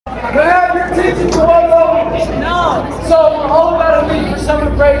Can I have your attention for one moment? No. So we're all about to leave for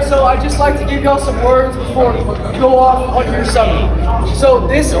summer break, so I'd just like to give y'all some words before you go off on your summer. So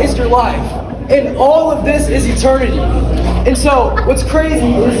this is your life, and all of this is eternity. And so what's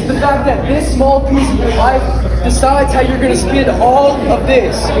crazy is the fact that this small piece of your life decides how you're going to spend all of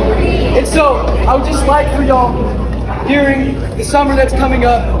this. And so I would just like for y'all, during the summer that's coming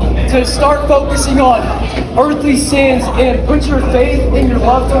up, to start focusing on earthly sins and put your faith and your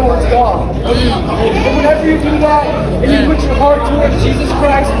love towards God. And whenever you do that and you put your heart towards Jesus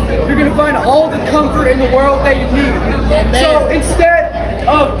Christ, you're going to find all the comfort in the world that you need. So instead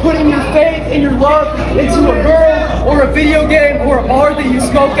of putting your faith and your love into a girl or a video game or a bar that you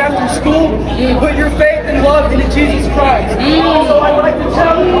smoke after school, put your faith and love into Jesus Christ. So I'd like to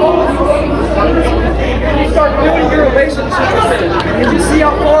challenge all of you, start building your relationship with Him and just see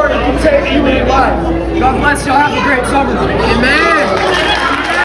how far it can take you in your life. God bless y'all. Have a great summer. Amen.